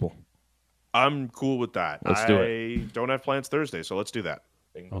some people. I'm cool with that. Let's do I don't have plans Thursday, so let's do that.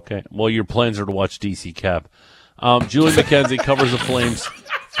 Okay. Well, your plans are to watch DC Cab. Julian McKenzie covers the Flames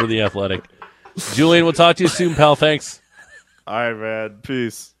for The Athletic. Julian, we'll talk to you soon, pal. Thanks. All right, man.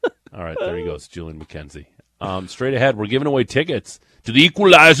 Peace. All right, there he goes, Julian McKenzie. Straight ahead, we're giving away tickets to the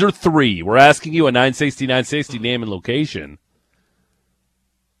Equalizer 3. We're asking you a 960 name and location.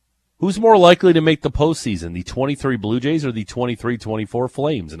 Who's more likely to make the postseason, the 23 Blue Jays or the 23-24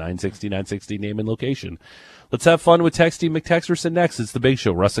 Flames? A 960 name and location. Let's have fun with Texty McTexterson next. It's The Big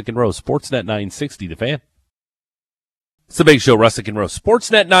Show, Russick and Rose, Sportsnet 960, The Fan. It's The Big Show, Russick and Rose,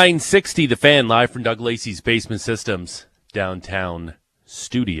 Sportsnet 960, The Fan, live from Doug Lacey's Basement Systems downtown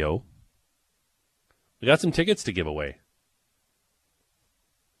studio. We got some tickets to give away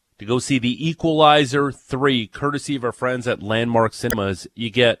to go see The Equalizer 3, courtesy of our friends at Landmark Cinemas. You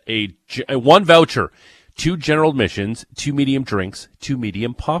get a one voucher, 2 general admissions, 2 medium drinks, 2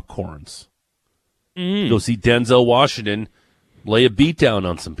 medium popcorns. Go see Denzel Washington lay a beat down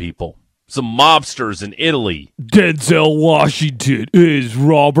on some people. Some mobsters in Italy. Denzel Washington is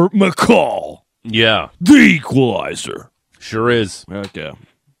Robert McCall, Yeah, the Equalizer. sure is. Okay,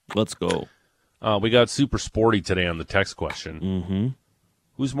 let's go. We got super sporty today on the text question. Mm-hmm.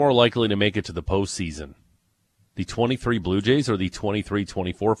 Who's more likely to make it to the postseason? The 23 Blue Jays or the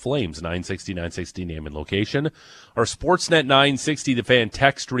 23-24 Flames? 960 name and location. Our Sportsnet 960 The Fan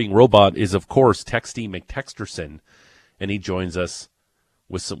text reading robot is, of course, Texty McTexterson, and he joins us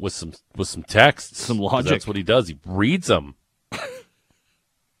with some texts. Some 'Cause logic. That's what he does. He reads them. That's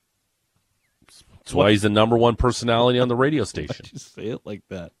why he's the number one personality on the radio station. Just say it like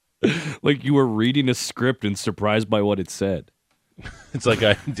that. Like you were reading a script and surprised by what it said. It's like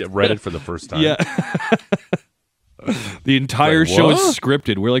I read it for the first time. Yeah. The entire Like, show is what?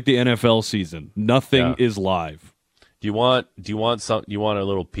 scripted. We're like the NFL season. Nothing Yeah. is live. Do you want a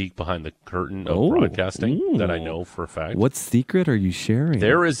little peek behind the curtain of broadcasting that I know for a fact? What secret are you sharing?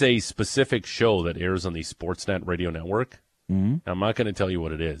 There is a specific show that airs on the Sportsnet radio network. Mhm. I'm not going to tell you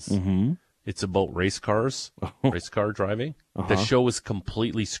what it is. Mm-hmm. It's about race cars, race car driving. The show is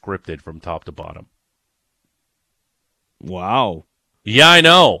completely scripted from top to bottom. Wow. Yeah, I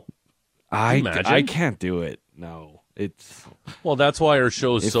know. I Imagine. can't do it. No. Well, that's why our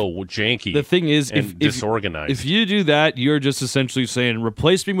show's so janky. The thing is, and disorganized. If you do that, you're just essentially saying,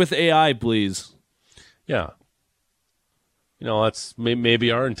 replace me with AI, please. Yeah. That's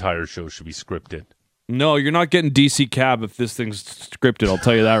maybe our entire show should be scripted. No, you're not getting DC Cab if this thing's scripted. I'll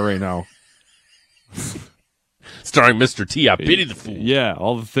tell you that right now. Starring Mr. T. I pity the fool. Yeah,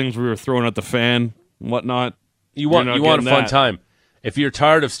 all the things we were throwing at the fan and whatnot. You want a fun time. If you're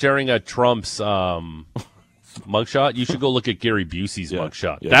tired of staring at Trump's mugshot, you should go look at Gary Busey's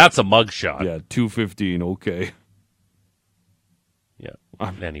mugshot. Yeah. That's a mugshot. Yeah, 215, okay. Yeah.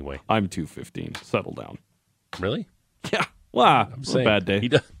 Anyway. I'm 215. Settle down. Really? Yeah. Wow. I'm saying, a bad day.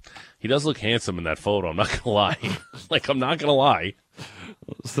 He does look handsome in that photo. I'm not going to lie. I'm not going to lie.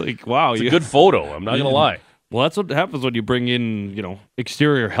 It's like, wow. It's a good photo. I'm not going to lie. Well, that's what happens when you bring in,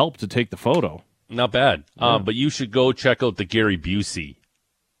 exterior help to take the photo. Not bad. Yeah. But you should go check out the Gary Busey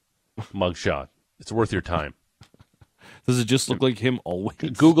mugshot. It's worth your time. Does it just look like him always?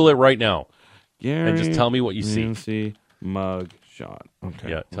 Google it right now. Gary and just tell me what you see. Busey mugshot.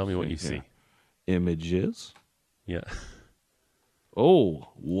 Okay. Yeah, tell me what you see. Images. Yeah. Oh,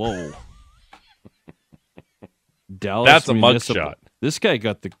 whoa. Dallas That's a Municipal. mugshot. This guy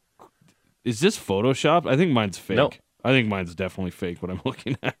got the... Is this Photoshop? I think mine's fake. No. I think mine's definitely fake, what I'm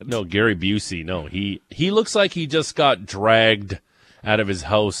looking at. No, Gary Busey. No, he looks like he just got dragged out of his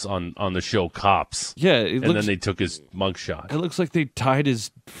house on the show Cops. Yeah. Then they took his mugshot. It looks like they tied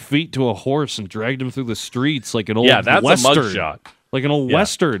his feet to a horse and dragged him through the streets like an old that's Western. a mugshot. Like an old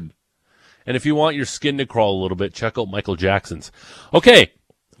Western. And if you want your skin to crawl a little bit, check out Michael Jackson's. Okay.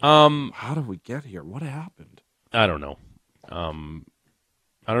 How did we get here? What happened? I don't know.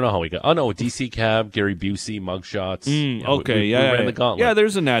 I don't know how we got. Oh no, DC Cab, Gary Busey, mugshots. Okay, we ran the gauntlet. Yeah,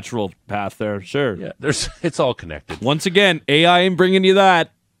 there's a natural path there. Sure. Yeah, it's all connected. Once again, AI ain't bringing you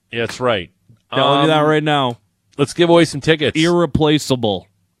that. Yeah, that's right. Telling you that right now. Let's give away some tickets. Irreplaceable.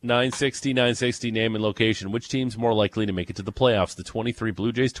 960 name and location. Which team's more likely to make it to the playoffs? The 23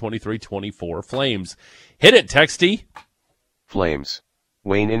 Blue Jays, 23-24 Flames. Hit it, Texty. Flames.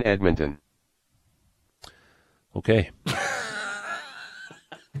 Wayne in Edmonton. Okay.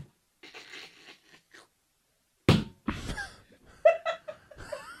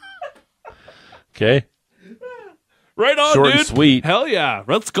 Okay. Right on, Short dude. and sweet. Hell yeah.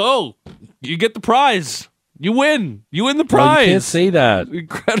 Let's go. You get the prize. You win. You win the prize. No, you can't say that.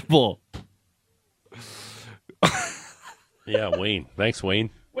 Incredible. Yeah, Wayne. Thanks, Wayne.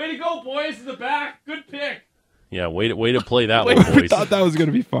 Way to go, boys, in the back. Good pick. Yeah, way to play that one, boys. We thought that was going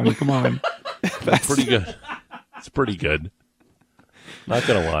to be funny. Come on. That's pretty good. It's pretty good. Not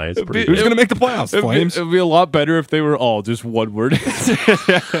going to lie. It's pretty Who's good. going to make the playoffs? Flames? It would be a lot better if they were all just one word.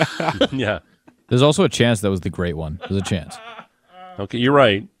 Yeah. There's also a chance that was the great one. There's a chance. Okay, you're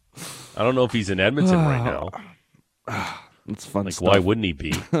right. I don't know if he's in Edmonton right now. It's fun Like, stuff. why wouldn't he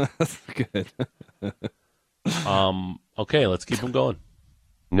be? That's good. Okay, let's keep him going.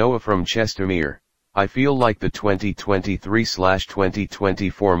 Noah from Chestermere. I feel like the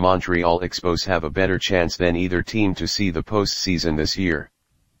 2023/2024 Montreal Expos have a better chance than either team to see the postseason this year.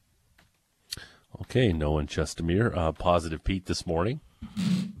 Okay, Noah and Chestermere. Positive Pete this morning.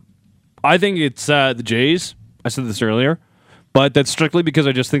 I think it's the Jays. I said this earlier. But that's strictly because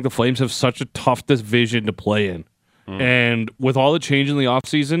I just think the Flames have such a tough division to play in. And with all the change in the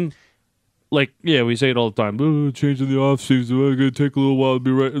offseason, like, yeah, we say it all the time. Oh, change in the offseason. It's going to take a little while to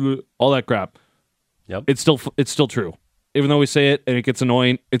be right. All that crap. Yep. It's still true. Even though we say it and it gets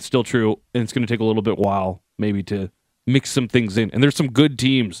annoying, it's still true. And it's going to take a little bit while maybe to mix some things in. And there's some good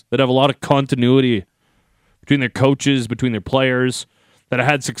teams that have a lot of continuity between their coaches, between their players, that have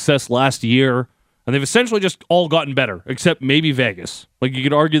had success last year. And they've essentially just all gotten better, except maybe Vegas. Like, you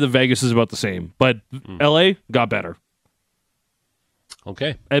could argue that Vegas is about the same. But LA got better.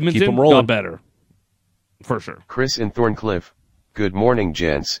 Okay. Edmonton Keep 'em rolling. got better. For sure. Chris in Thorncliffe. Good morning,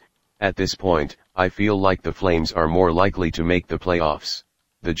 gents. At this point, I feel like the Flames are more likely to make the playoffs.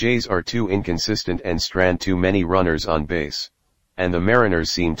 The Jays are too inconsistent and strand too many runners on base. And the Mariners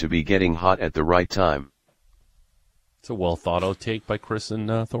seem to be getting hot at the right time. It's a well-thought-out take by Chris in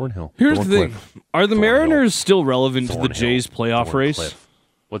Thornhill. Here's the thing. Are the Thornhill. Mariners still relevant to the Thornhill. Jays playoff race? Thorncliffe.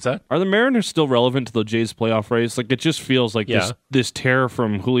 What's that? Are the Mariners still relevant to the Jays playoff race? Like, it just feels like Yeah. this tear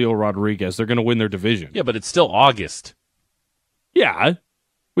from Julio Rodriguez. They're going to win their division. Yeah, but it's still August. Yeah.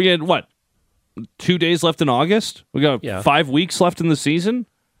 We had, 2 days left in August? We got 5 weeks left in the season?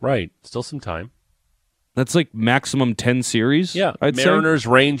 Right. Still some time. That's like maximum 10 series? Yeah. I'd say. Mariners,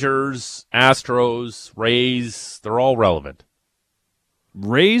 Rangers, Astros, Rays, they're all relevant.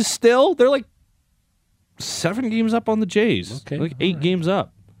 Rays still? They're like 7 games up on the Jays. Okay. Like 8 games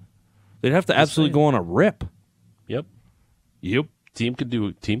up. They'd have to absolutely go on a rip. Yep. Yep. Team could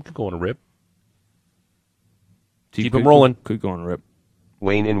go on a rip. Team Keep 'em rolling. Could go on a rip.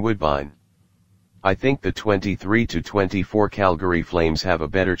 Wayne in Woodbine. I think the 23-24 Calgary Flames have a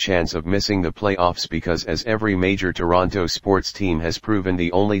better chance of missing the playoffs because as every major Toronto sports team has proven,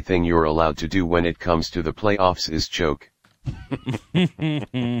 the only thing you're allowed to do when it comes to the playoffs is choke.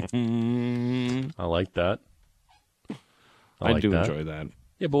 I like that. I like do that. enjoy that.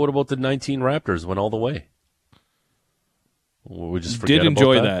 Yeah, but what about the 19 Raptors went all the way? We just forget Did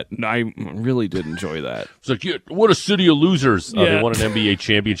enjoy about that. I really did enjoy that. It's like, yeah, what a city of losers. Yeah. They won an NBA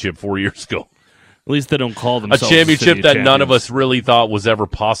championship 4 years ago. At least they don't call A themselves championship city that none of champions. us really thought was ever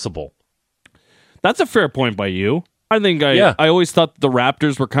possible. That's a fair point by you. I think Yeah. I always thought the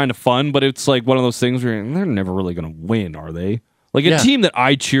Raptors were kind of fun, but it's like one of those things where they're never really going to win, are they? Like a Yeah. team that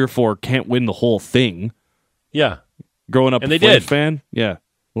I cheer for can't win the whole thing. Yeah. Growing up And a they Flames did. fan, yeah, a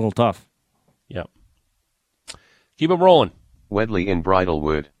little tough. Yeah. Keep them rolling. Wedley in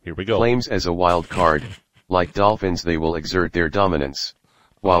Bridlewood. Here we go. Flames as a wild card. Like Dolphins, they will exert their dominance.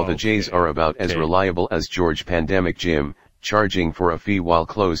 While the Jays are about as Okay. reliable as George Pandemic Gym, charging for a fee while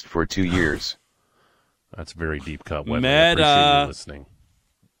closed for 2 years. That's a very deep cut, Wesley. Meta. I appreciate you listening.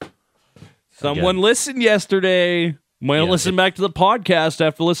 Someone Again. listened yesterday. Might Yeah, listen back to the podcast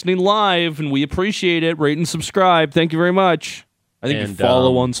after listening live, and we appreciate it. Rate and subscribe. Thank you very much. I think you And,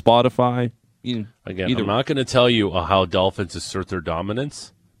 follow on Spotify. Again, Either I'm not going to tell you how Dolphins assert their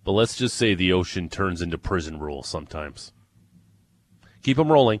dominance, but let's just say the ocean turns into prison rule sometimes. Keep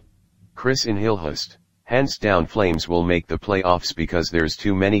them rolling. Chris in Hillhurst. Hands down, Flames will make the playoffs because there's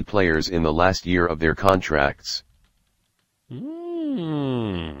too many players in the last year of their contracts.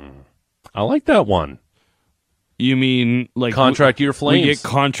 I like that one. You mean like Contract year Flames. We get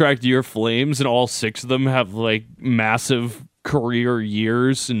contract year Flames, and all 6 of them have like massive career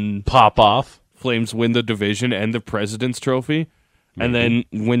years, and Pop off. Flames win the division and the President's Trophy, and then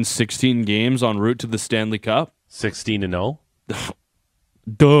win 16 games en route to the Stanley Cup. 16-0.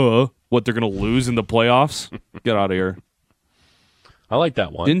 Duh! What, they're gonna lose in the playoffs? Get out of here! I like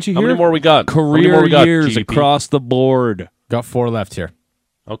that one. Didn't you How hear? many more we got? How many more Career we got, years GP? across the board. Got 4 left here.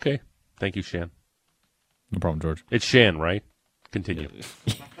 Okay. Thank you, Shan. No problem, George. It's Shan, right? Continue.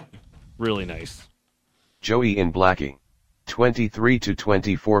 Really nice. Joey in Blackie.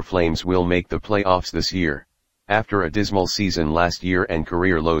 23-24 Flames will make the playoffs this year. After a dismal season last year and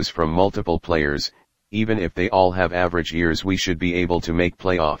career lows from multiple players, even if they all have average years, we should be able to make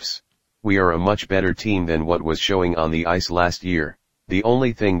playoffs. We are a much better team than what was showing on the ice last year. The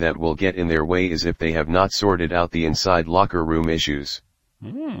only thing that will get in their way is if they have not sorted out the inside locker room issues.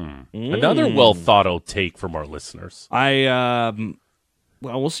 Another well thought out take from our listeners. Well,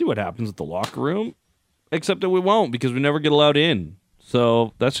 we'll see what happens with the locker room, except that we won't because we never get allowed in.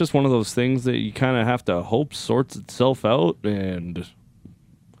 So that's just one of those things that you kind of have to hope sorts itself out, and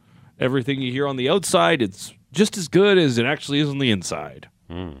everything you hear on the outside, it's just as good as it actually is on the inside.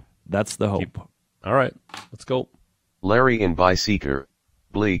 That's the hope. All right. Let's go. Larry in Biseeker.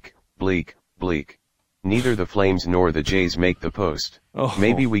 Bleak, bleak, bleak. Neither the Flames nor the Jays make the post. Oh.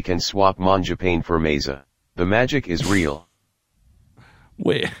 Maybe we can swap Manjapane for Meza. The magic is real.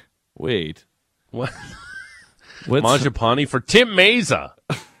 Wait. What? What's Manjapani for Tim Meza.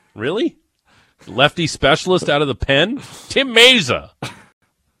 Really? Lefty specialist out of the pen? Tim Meza.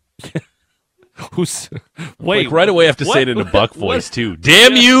 who's? Wait, Like right away I have to what? say it in a Buck voice What? too.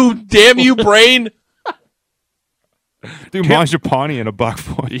 Damn you, brain. Do Manjapani in a Buck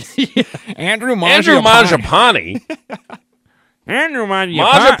voice. Andrew Manjapani. Andrew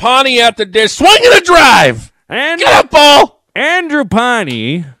Manjapani at the dish. Swing and a drive. Andrew, Get up, ball. Andrew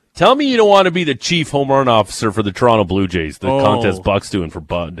Pani. Tell me you don't want to be the chief home run officer for the Toronto Blue Jays, the Oh. contest Buck's doing for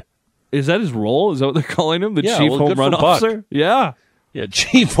Bud. Is that his role? Is that what they're calling him? The Yeah, chief well, home good run for Buck. officer? Yeah. Yeah,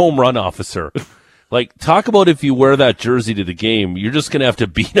 chief home run officer. Like, talk about if you wear that jersey to the game, you're just going to have to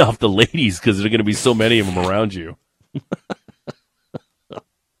beat off the ladies because there are going to be so many of them around you.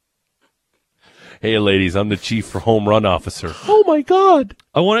 Hey, ladies, I'm the chief home run officer. Oh, my God.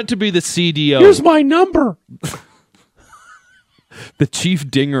 I want it to be the CDO. Here's my number. the chief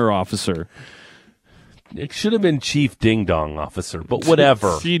dinger officer. It should have been chief ding dong officer, but whatever.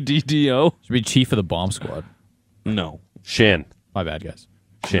 CDDO? Should be chief of the bomb squad. No. Shan. My bad, guys.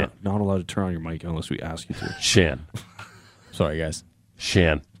 Shan. Not allowed to turn on your mic unless we ask you to. Shan. Sorry, guys.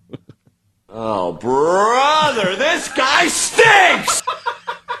 Shan. Oh, brother, this guy stinks!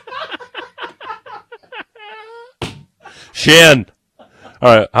 Shan.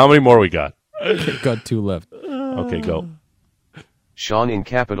 All right, how many more we got? Got 2 left. Okay, go. Sean in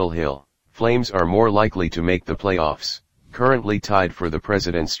Capitol Hill. Flames are more likely to make the playoffs. Currently tied for the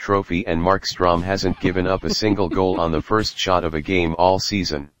President's Trophy, and Mark Strom hasn't given up a single goal on the first shot of a game all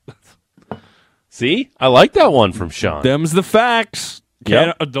season. See? I like that one from Sean. Them's the facts.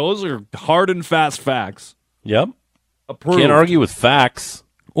 Yep. Those are hard and fast facts. Yep. Approved. Can't argue with facts.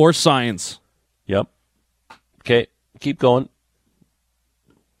 Or science. Yep. Okay, keep going.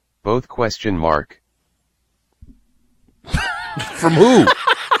 Both question mark. From who?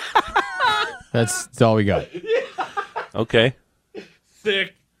 That's all we got. Okay.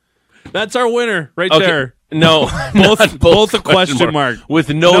 Sick. That's our winner right Okay. there. No, both a question mark. with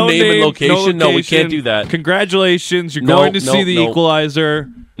no name and location. No, we can't do that. Congratulations, you're No, going to no, see the no. Equalizer.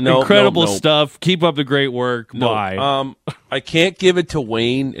 No, Incredible no. stuff. Keep up the great work. No, Bye. I can't give it to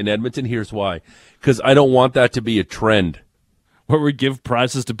Wayne in Edmonton. Here's why: because I don't want that to be a trend. Where we give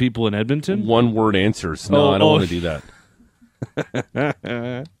prizes to people in Edmonton. One word answers. No, I don't want to do that.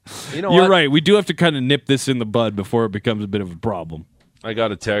 You know You're what? right. We do have to kind of nip this in the bud before it becomes a bit of a problem. I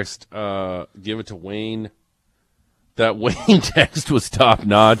got a text. Give it to Wayne. That Wayne text was top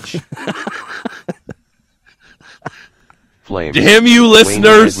notch. Flames. Damn you, Wayne in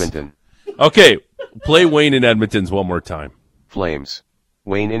listeners! Edmonton. Okay, play Wayne in Edmonton's one more time. Flames.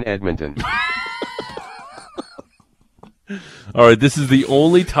 Wayne in Edmonton. All right, this is the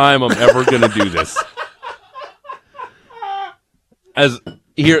only time I'm ever going to do this. As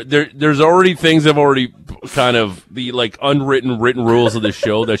here, there's already things I've already kind of the like unwritten written rules of the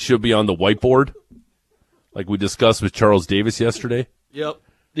show that should be on the whiteboard, like we discussed with Charles Davis yesterday. Yep.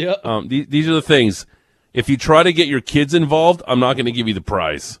 These are the things. If you try to get your kids involved, I'm not going to give you the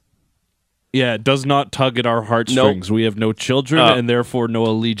prize. Yeah, it does not tug at our heartstrings. We have no children and therefore no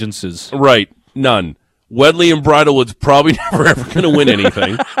allegiances. Right, none. Wedley and Bridlewood's probably never ever going to win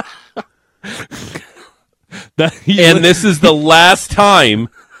anything. And this is the last time.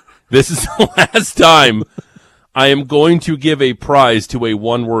 This is the last time I am going to give a prize to a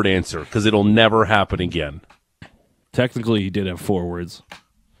one-word answer because it'll never happen again. Technically, he did have 4 words.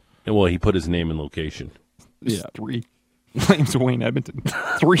 And well, he put his name and location. Yeah. 3. Flames Wayne Edmonton.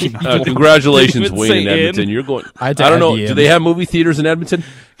 3. Congratulations, Didn't Wayne in say Edmonton. in. You're going. I I had to don't add know. the Do in. they have movie theaters in Edmonton?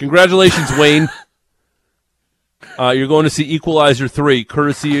 Congratulations, Wayne. You're going to see Equalizer 3,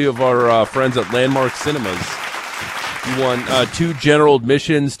 courtesy of our friends at Landmark Cinemas. You won 2 general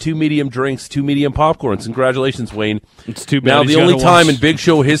admissions, 2 medium drinks, 2 medium popcorns. Congratulations, Wayne. It's too bad. Now, he's the only gotta time watch- in Big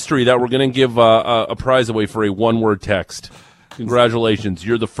Show history that we're going to give a prize away for a one-word text. Congratulations.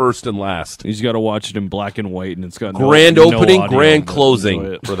 You're the first and last. He's got to watch it in black and white, and it's got Grand no opening, audio, grand but enjoy closing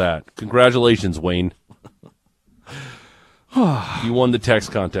it. for that. Congratulations, Wayne. You won the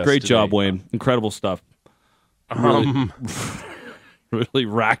text contest. Great today. job, Wayne. Incredible stuff. Really, really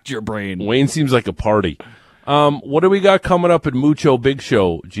racked your brain. Wayne seems like a party. What do we got coming up at Mucho Big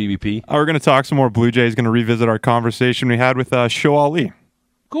Show, GVP? We're going to talk some more Blue Jays. Going to revisit our conversation we had with Show Ali.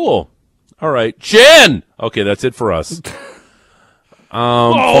 Cool. All right. Jen! Okay, that's it for us.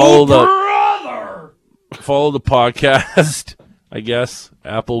 Follow the podcast, I guess.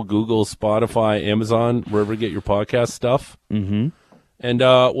 Apple, Google, Spotify, Amazon, wherever you get your podcast stuff. Mm-hmm. And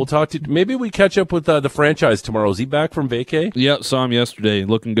we'll talk to maybe we catch up with the franchise tomorrow. Is he back from vacay? Yeah, saw him yesterday.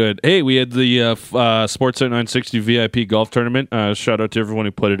 Looking good. Hey, we had the Sportsnet 960 VIP golf tournament. Shout out to everyone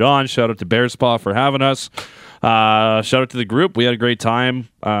who put it on. Shout out to Bear Spa for having us. Shout out to the group. We had a great time.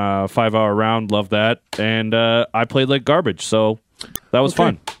 5-hour round. Love that. And I played like garbage, so that was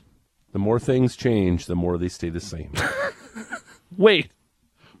fun. The more things change, the more they stay the same. Wait.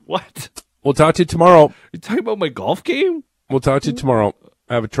 What? We'll talk to you tomorrow. You talking about my golf game? We'll talk to you tomorrow.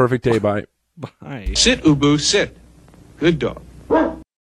 Have a terrific day. Bye. Bye. Sit, Ubu, sit. Good dog.